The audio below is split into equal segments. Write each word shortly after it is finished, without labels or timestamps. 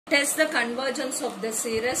test the convergence of the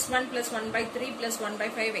series 1 plus 1 by 3 plus 1 by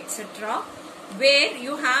 5 etc. where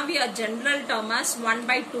you have your general term as 1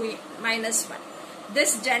 by 2 minus 1.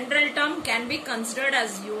 This general term can be considered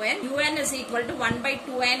as un. Un is equal to 1 by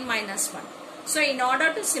 2n minus 1. So in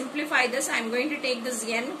order to simplify this, I am going to take this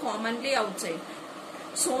n commonly outside.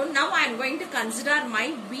 So now I am going to consider my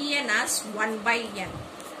Vn as 1 by n.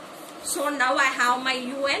 So now I have my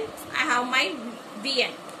un, I have my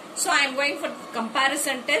Vn. So I am going for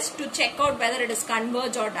comparison test to check out whether it is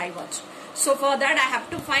converge or diverge. So for that I have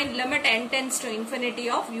to find limit n tends to infinity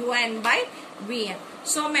of un by Vn.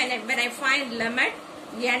 So when I find limit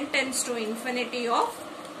n tends to infinity of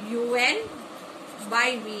un by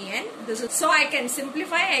Vn, so I can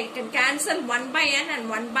simplify, I can cancel 1 by n and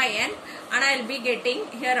 1 by n, and I will be getting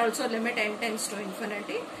here also limit n tends to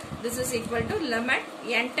infinity. This is equal to limit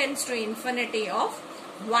n tends to infinity of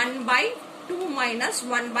 1 by 2 minus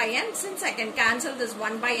 1 by n, since I can cancel this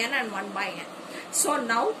 1 by n and 1 by n. So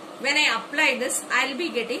now when I apply this, I will be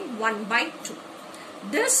getting 1 by 2.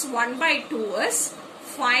 This 1 by 2 is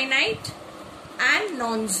finite and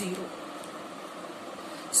non-zero.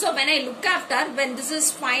 So when I look after, when this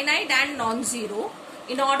is finite and non-zero,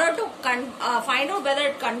 in order to find out whether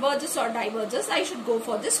it converges or diverges, I should go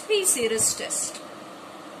for this P-series test.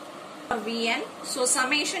 For Vn, so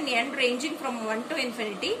summation n ranging from 1 to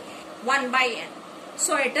infinity, 1 by n.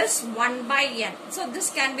 So it is 1 by n. So this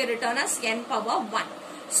can be written as n power 1.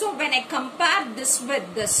 So when I compare this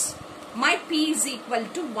with this, my P is equal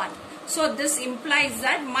to 1. So this implies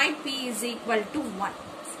that my P is equal to 1.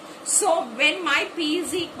 So when my P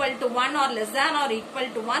is equal to 1 or less than or equal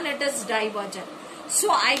to 1, it is divergent. So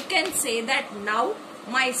I can say that now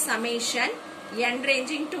my summation n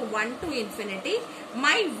ranging to 1 to infinity,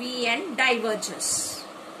 my Vn diverges.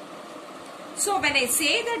 So when I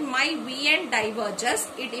say that my Vn diverges,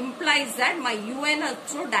 it implies that my un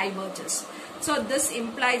also diverges. So this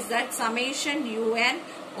implies that summation un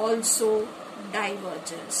also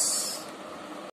diverges.